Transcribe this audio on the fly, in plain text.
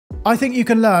I think you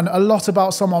can learn a lot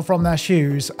about someone from their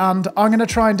shoes, and I'm going to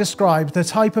try and describe the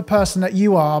type of person that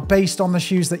you are based on the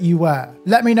shoes that you wear.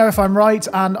 Let me know if I'm right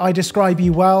and I describe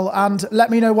you well, and let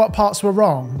me know what parts were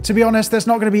wrong. To be honest, there's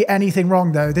not going to be anything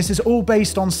wrong though. This is all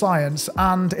based on science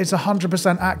and it's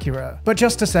 100% accurate. But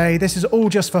just to say, this is all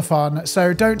just for fun,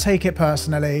 so don't take it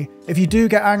personally. If you do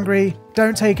get angry,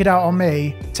 don't take it out on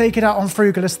me. Take it out on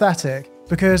Frugal Aesthetic,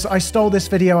 because I stole this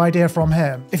video idea from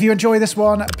him. If you enjoy this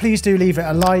one, please do leave it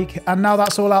a like. And now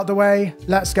that's all out the way,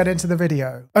 let's get into the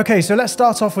video. Okay, so let's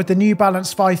start off with the New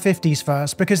Balance 550s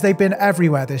first, because they've been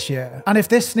everywhere this year. And if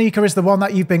this sneaker is the one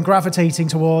that you've been gravitating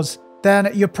towards, then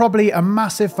you're probably a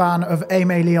massive fan of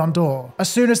Aimé Leon Dore. As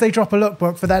soon as they drop a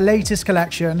lookbook for their latest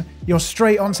collection, you're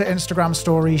straight onto Instagram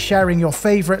stories sharing your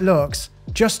favorite looks,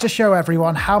 just to show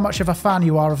everyone how much of a fan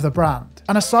you are of the brand.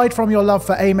 And aside from your love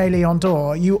for Aimé Leon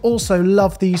Dore, you also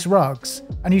love these rugs,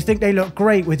 and you think they look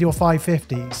great with your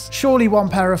 550s. Surely one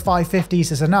pair of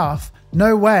 550s is enough?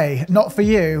 No way, not for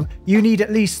you. You need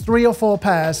at least 3 or 4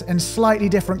 pairs in slightly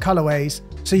different colorways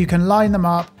so you can line them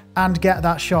up and get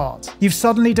that shot. You've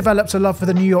suddenly developed a love for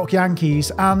the New York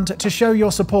Yankees, and to show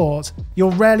your support,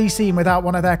 you're rarely seen without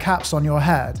one of their caps on your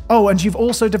head. Oh, and you've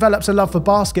also developed a love for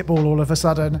basketball all of a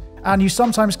sudden, and you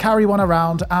sometimes carry one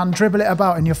around and dribble it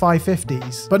about in your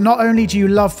 550s. But not only do you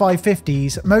love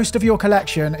 550s, most of your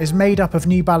collection is made up of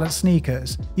New Balance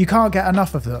sneakers. You can't get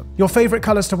enough of them. Your favorite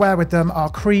colors to wear with them are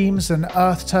creams and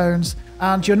earth tones,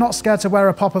 and you're not scared to wear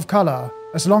a pop of color,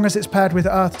 as long as it's paired with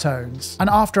earth tones. And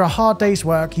after a hard day's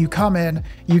work, you come in,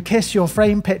 you kiss your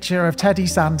framed picture of Teddy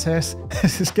Santis.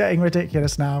 This is getting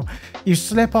ridiculous now. You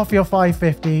slip off your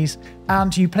 550s,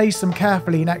 and you place them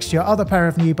carefully next to your other pair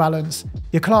of New Balance,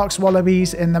 your Clarks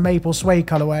Wallabies in the maple suede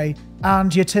colorway,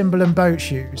 and your Timberland boat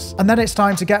shoes. And then it's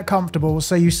time to get comfortable,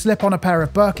 so you slip on a pair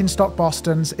of Birkenstock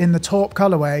Bostons in the taupe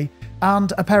colorway,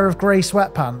 and a pair of grey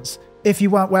sweatpants, if you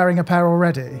weren't wearing a pair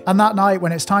already. And that night,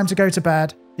 when it's time to go to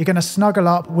bed, you're going to snuggle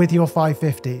up with your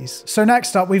 550s. So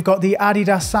next up, we've got the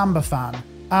Adidas Samba fan.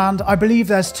 And I believe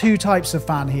there's 2 types of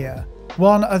fan here.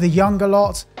 One are the younger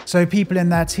lot, so people in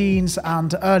their teens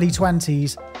and early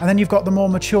 20s, and then you've got the more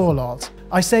mature lot.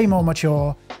 I say more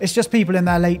mature, it's just people in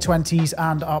their late 20s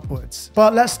and upwards.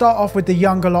 But let's start off with the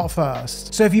younger lot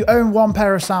first. So if you own one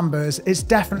pair of Sambas, it's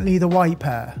definitely the white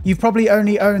pair. You've probably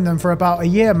only owned them for about a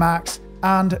year max,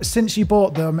 and since you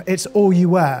bought them, it's all you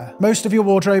wear. Most of your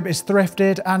wardrobe is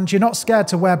thrifted, and you're not scared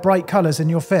to wear bright colours in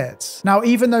your fits. Now,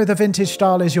 even though the vintage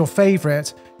style is your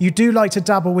favourite, you do like to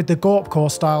dabble with the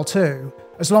Gorpcore style too,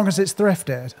 as long as it's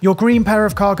thrifted. Your green pair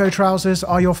of cargo trousers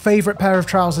are your favourite pair of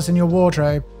trousers in your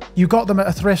wardrobe. You got them at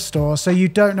a thrift store, so you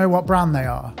don't know what brand they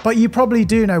are. But you probably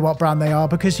do know what brand they are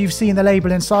because you've seen the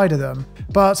label inside of them.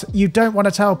 But you don't want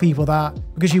to tell people that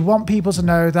because you want people to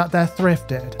know that they're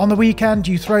thrifted. On the weekend,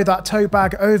 you throw that tote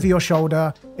bag over your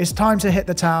shoulder, it's time to hit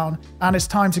the town, and it's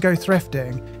time to go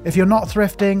thrifting. If you're not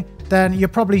thrifting, then you're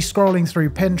probably scrolling through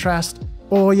Pinterest,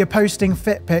 or you're posting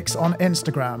fit pics on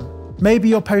Instagram. Maybe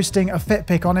you're posting a fit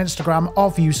pic on Instagram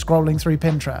of you scrolling through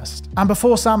Pinterest. And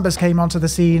before Sambas came onto the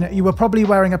scene, you were probably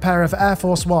wearing a pair of Air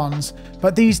Force Ones,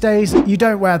 but these days, you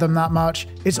don't wear them that much,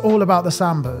 it's all about the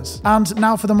Sambas. And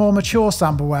now for the more mature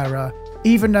Samba wearer.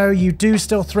 Even though you do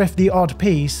still thrift the odd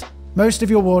piece, most of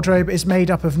your wardrobe is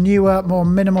made up of newer, more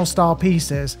minimal style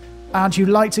pieces, and you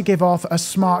like to give off a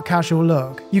smart casual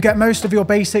look. You get most of your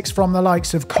basics from the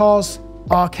likes of COS,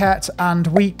 Arquette and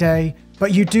Weekday,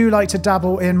 but you do like to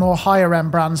dabble in more higher end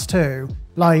brands too,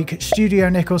 like Studio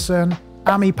Nicholson,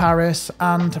 Ami Paris,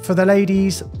 and for the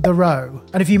ladies, The Row.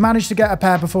 And if you managed to get a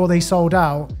pair before they sold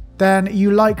out, then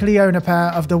you likely own a pair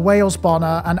of the Wales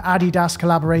Bonner and Adidas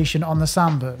collaboration on the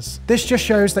Sambas. This just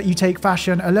shows that you take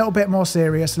fashion a little bit more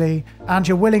seriously and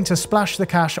you're willing to splash the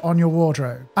cash on your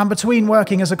wardrobe. And between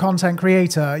working as a content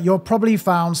creator, you're probably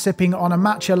found sipping on a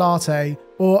matcha latte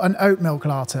or an oat milk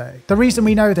latte. The reason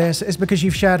we know this is because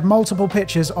you've shared multiple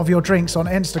pictures of your drinks on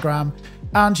Instagram,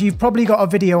 and you've probably got a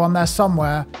video on there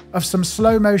somewhere of some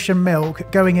slow motion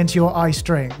milk going into your iced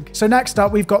drink. So next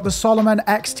up, we've got the Salomon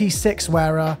XT6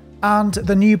 wearer and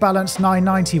the New Balance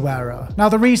 990 wearer. Now,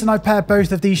 the reason I paired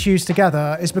both of these shoes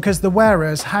together is because the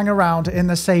wearers hang around in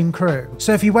the same crew.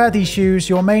 So if you wear these shoes,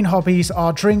 your main hobbies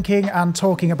are drinking and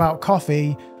talking about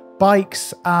coffee,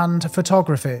 bikes, and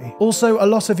photography. Also, a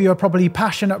lot of you are probably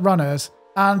passionate runners,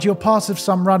 and you're part of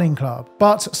some running club.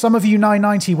 But some of you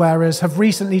 990 wearers have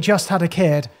recently just had a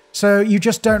kid, so you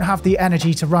just don't have the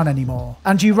energy to run anymore.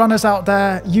 And you runners out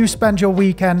there, you spend your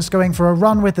weekends going for a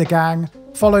run with the gang,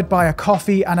 followed by a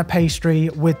coffee and a pastry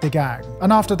with the gang.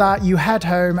 And after that, you head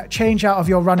home, change out of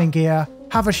your running gear,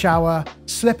 have a shower,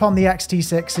 slip on the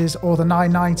XT6s or the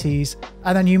 990s,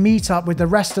 and then you meet up with the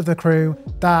rest of the crew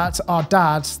that are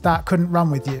dads that couldn't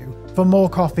run with you for more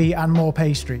coffee and more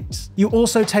pastries. You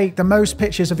also take the most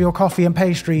pictures of your coffee and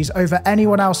pastries over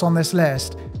anyone else on this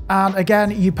list, and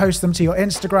again, you post them to your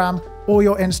Instagram or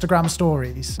your Instagram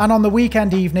stories. And on the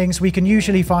weekend evenings, we can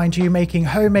usually find you making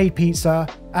homemade pizza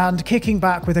and kicking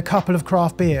back with a couple of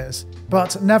craft beers,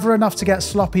 but never enough to get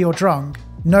sloppy or drunk.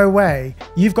 No way.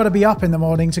 You've got to be up in the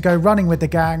morning to go running with the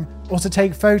gang or to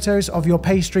take photos of your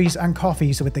pastries and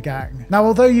coffees with the gang. Now,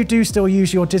 although you do still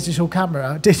use your digital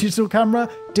camera,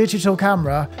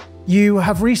 you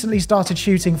have recently started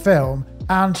shooting film,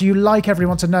 and you like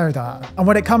everyone to know that. And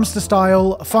when it comes to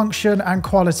style, function and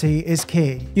quality is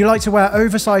key. You like to wear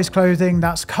oversized clothing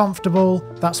that's comfortable,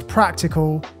 that's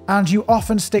practical, and you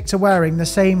often stick to wearing the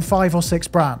same 5 or 6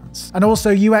 brands. And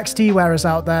also, UXT wearers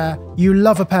out there, you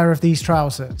love a pair of these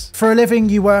trousers. For a living,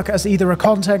 you work as either a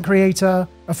content creator,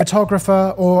 a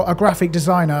photographer, or a graphic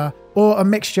designer, or a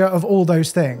mixture of all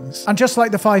those things. And just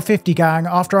like the 550 gang,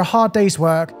 after a hard day's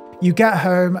work, you get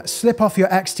home, slip off your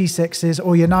XT6s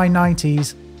or your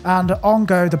 990s, and on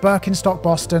go the Birkenstock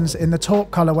Bostons in the taupe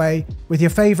colourway with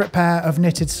your favourite pair of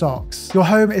knitted socks. Your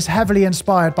home is heavily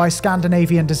inspired by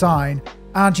Scandinavian design,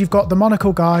 and you've got the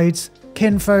Monocle Guides,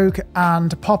 Kinfolk,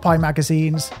 and Popeye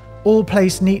magazines, all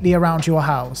placed neatly around your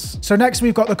house. So next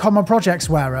we've got the Common Projects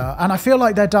wearer, and I feel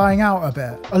like they're dying out a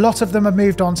bit. A lot of them have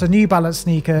moved on to New Balance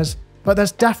sneakers, but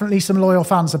there's definitely some loyal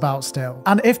fans about still.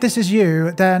 And if this is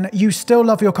you, then you still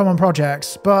love your Common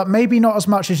Projects, but maybe not as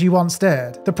much as you once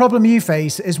did. The problem you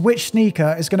face is which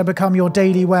sneaker is going to become your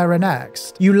daily wearer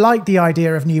next. You like the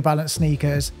idea of New Balance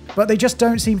sneakers, but they just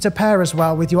don't seem to pair as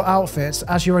well with your outfits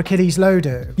as your Achilles low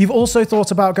do. You've also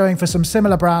thought about going for some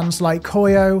similar brands like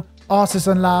Koyo,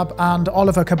 Artisan Lab, and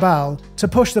Oliver Cabell to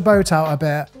push the boat out a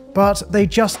bit, but they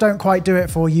just don't quite do it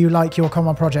for you like your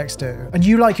Common Projects do. And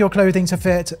you like your clothing to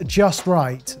fit just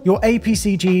right. Your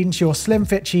APC jeans, your slim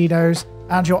fit chinos,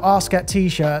 and your Arsket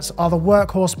t-shirts are the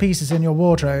workhorse pieces in your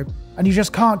wardrobe, and you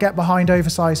just can't get behind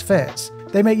oversized fits.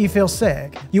 They make you feel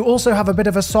sick. You also have a bit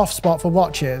of a soft spot for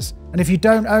watches, and if you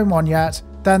don't own one yet,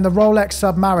 then the Rolex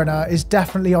Submariner is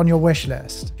definitely on your wish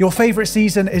list. Your favourite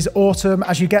season is autumn,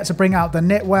 as you get to bring out the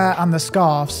knitwear and the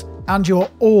scarves, and you're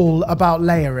all about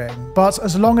layering. But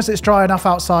as long as it's dry enough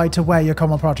outside to wear your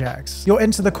Common Projects. You're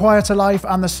into the quieter life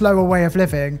and the slower way of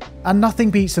living, and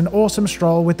nothing beats an autumn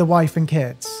stroll with the wife and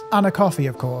kids. And a coffee,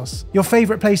 of course. Your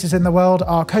favourite places in the world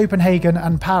are Copenhagen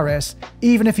and Paris,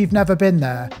 even if you've never been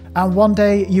there, and one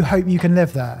day you hope you can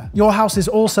live there. Your house is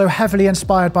also heavily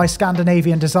inspired by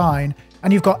Scandinavian design,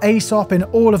 and you've got Aesop in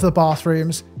all of the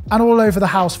bathrooms, and all over the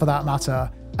house for that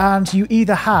matter. And you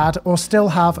either had or still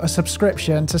have a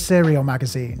subscription to Serial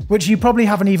magazine, which you probably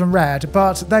haven't even read,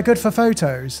 but they're good for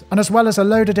photos. And as well as a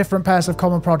load of different pairs of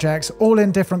Common Projects, all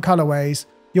in different colourways,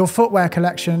 your footwear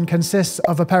collection consists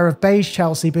of a pair of beige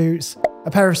Chelsea boots,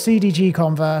 a pair of CDG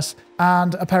Converse,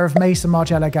 and a pair of Maison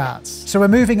Margiela Gats. So we're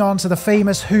moving on to the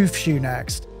famous hoof shoe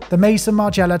next, the Maison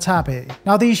Margiela Tabby.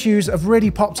 Now these shoes have really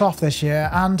popped off this year,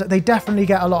 and they definitely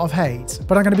get a lot of hate,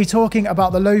 but I'm going to be talking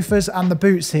about the loafers and the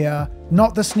boots here,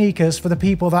 not the sneakers for the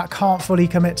people that can't fully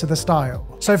commit to the style.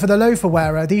 So for the loafer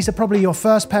wearer, these are probably your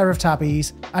first pair of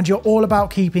tabbies, and you're all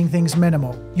about keeping things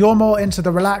minimal. You're more into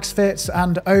the relaxed fits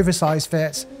and oversized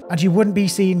fits, and you wouldn't be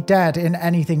seen dead in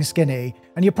anything skinny,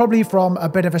 and you're probably from a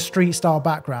bit of a street style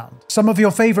background. Some of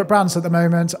your favourite brands at the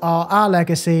moment are Our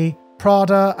Legacy,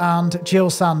 Prada, and Jill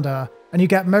Sander, and you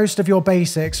get most of your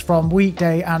basics from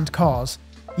Weekday and COS.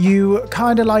 You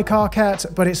kinda like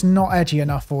Arket, but it's not edgy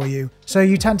enough for you, so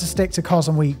you tend to stick to COS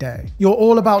and Weekday. You're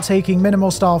all about taking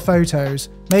minimal style photos.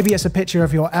 Maybe it's a picture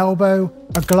of your elbow,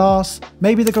 a glass,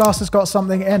 maybe the glass has got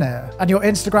something in it. And your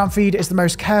Instagram feed is the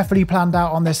most carefully planned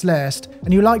out on this list,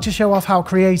 and you like to show off how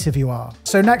creative you are.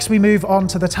 So next we move on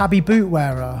to the tabby boot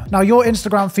wearer. Now your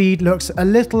Instagram feed looks a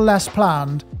little less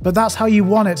planned, but that's how you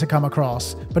want it to come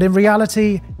across. But in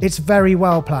reality, it's very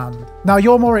well planned. Now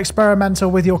you're more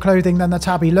experimental with your clothing than the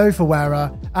tabby loafer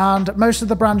wearer, and most of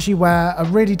the brands you wear are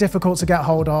really difficult to get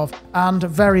hold of and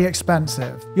very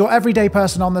expensive. Your everyday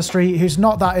person on the street who's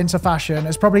not that into fashion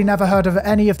has probably never heard of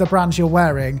any of the brands you're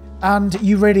wearing, and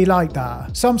you really like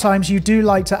that. Sometimes you do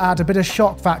like to add a bit of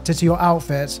shock factor to your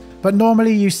outfits, but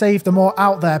normally you save the more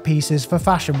out there pieces for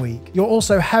Fashion Week. You're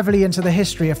also heavily into the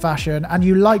history of fashion, and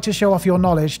you like to show off your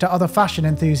knowledge to other fashion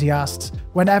enthusiasts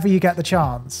whenever you get the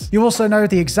chance. You also know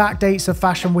the exact dates of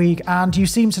Fashion Week, and you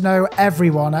seem to know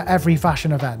everyone at every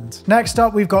fashion event. Next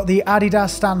up, we've got the Adidas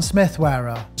Stan Smith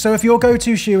wearer. So if your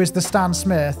go-to shoe is the Stan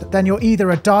Smith, then you're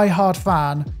either a die-hard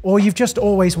fan or you've just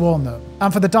always worn them.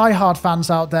 And for the die-hard fans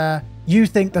out there, You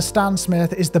think the Stan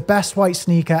Smith is the best white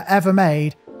sneaker ever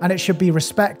made, and it should be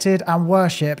respected and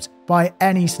worshipped by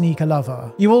any sneaker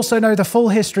lover. You also know the full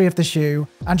history of the shoe,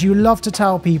 and you love to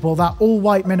tell people that all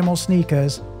white minimal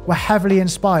sneakers were heavily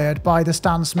inspired by the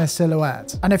Stan Smith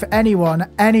silhouette. And if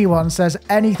anyone says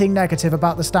anything negative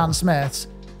about the Stan Smiths,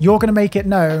 you're going to make it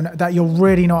known that you're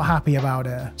really not happy about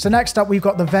it. So next up, we've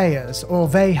got the Veyers, or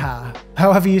Veja,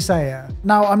 however you say it.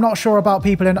 Now, I'm not sure about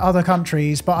people in other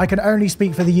countries, but I can only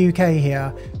speak for the UK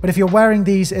here. But if you're wearing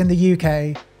these in the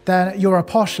UK, then you're a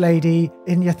posh lady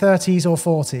in your 30s or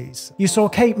 40s. You saw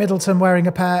Kate Middleton wearing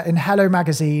a pair in Hello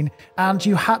magazine, and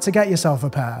you had to get yourself a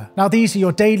pair. Now, these are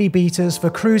your daily beaters for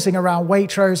cruising around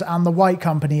Waitrose and the White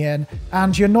Company Inn,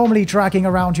 and you're normally dragging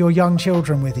around your young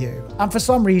children with you. And for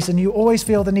some reason, you always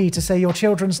feel the need to say your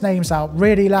children's names out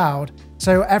really loud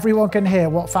so everyone can hear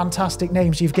what fantastic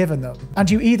names you've given them.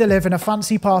 And you either live in a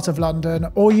fancy part of London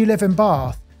or you live in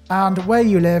Bath. And where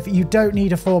you live, you don't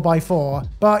need a 4x4,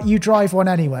 but you drive one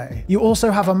anyway. You also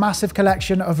have a massive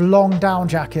collection of long down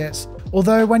jackets,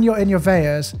 although when you're in your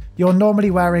Veyers, you're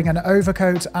normally wearing an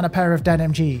overcoat and a pair of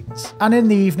denim jeans. And in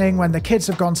the evening, when the kids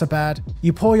have gone to bed,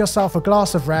 you pour yourself a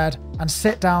glass of red and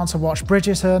sit down to watch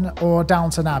Bridgerton or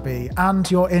Downton Abbey,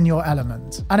 and you're in your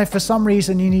element. And if for some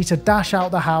reason you need to dash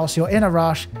out the house, you're in a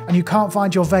rush, and you can't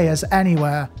find your Veyers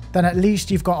anywhere, then at least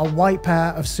you've got a white pair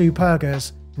of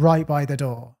Supergas right by the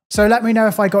door. So let me know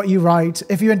if I got you right.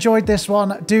 If you enjoyed this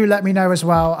one, do let me know as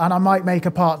well, and I might make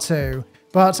a part 2.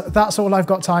 But that's all I've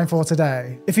got time for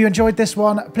today. If you enjoyed this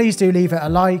one, please do leave it a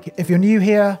like. If you're new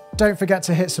here, don't forget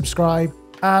to hit subscribe,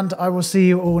 and I will see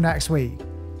you all next week.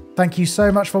 Thank you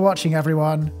so much for watching,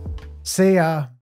 everyone. See ya.